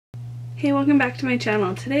Hey, welcome back to my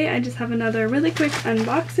channel. Today I just have another really quick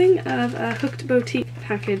unboxing of a Hooked Boutique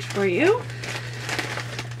package for you.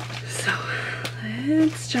 So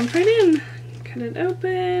let's jump right in. Cut it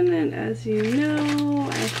open, and as you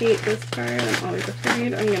know, I hate this part. I'm always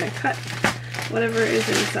afraid I'm gonna cut whatever is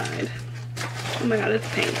inside. Oh my god, it's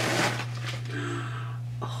pink.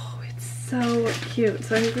 Oh, it's so cute.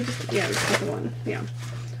 So I think we just cut the one. Yeah.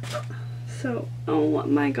 So, oh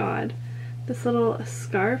my god. This little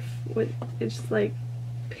scarf with, it's just like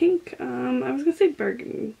pink, I was gonna say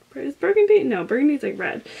burgundy. Is burgundy? No, burgundy's like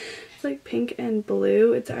red. It's like pink and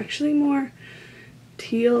blue. It's actually more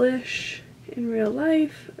tealish in real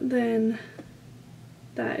life than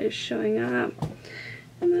that is showing up.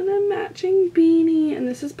 And then a matching beanie, and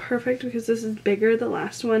this is perfect because this is bigger. The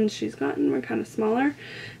last one she's gotten were kind of smaller,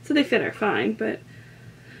 so they fit her fine, but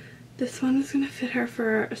this one is going to fit her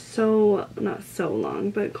for not so long,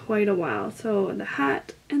 but quite a while. So the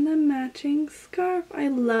hat and the matching scarf. I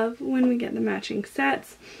love when we get the matching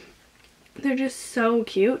sets. They're just so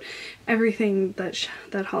cute. Everything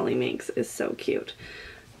that Holly makes is so cute.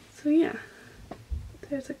 So yeah,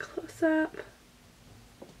 there's a close-up.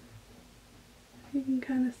 You can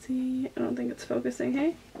kind of see. I don't think it's focusing,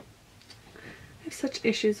 hey? I have such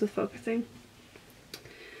issues with focusing.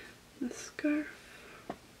 The scarf.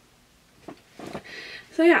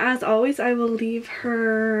 So yeah, as always, I will leave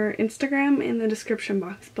her Instagram in the description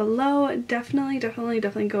box below. Definitely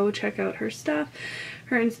go check out her stuff.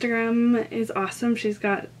 Her Instagram is awesome. She's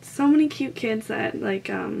got so many cute kids that like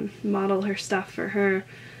model her stuff for her.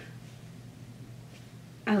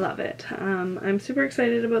 I love it. I'm super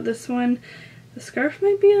excited about this one. The scarf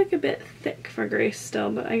might be like a bit thick for Grace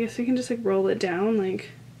still, but I guess we can just like roll it down, like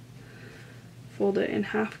fold it in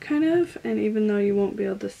half kind of, and even though you won't be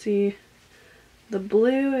able to see the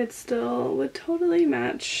blue, it still would totally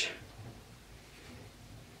match,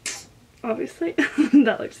 obviously.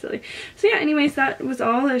 That looks silly. So yeah, anyways, that was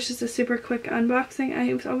all. It was just a super quick unboxing.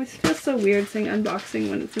 I always feel so weird saying unboxing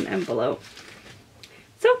when it's an envelope.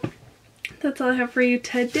 So that's all I have for you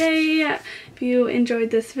today. If you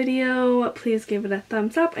enjoyed this video, please give it a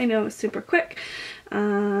thumbs up. I know it was super quick.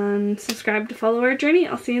 Subscribe to follow our journey.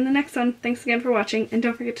 I'll see you in the next one. Thanks again for watching, and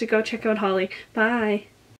don't forget to go check out Holly. Bye!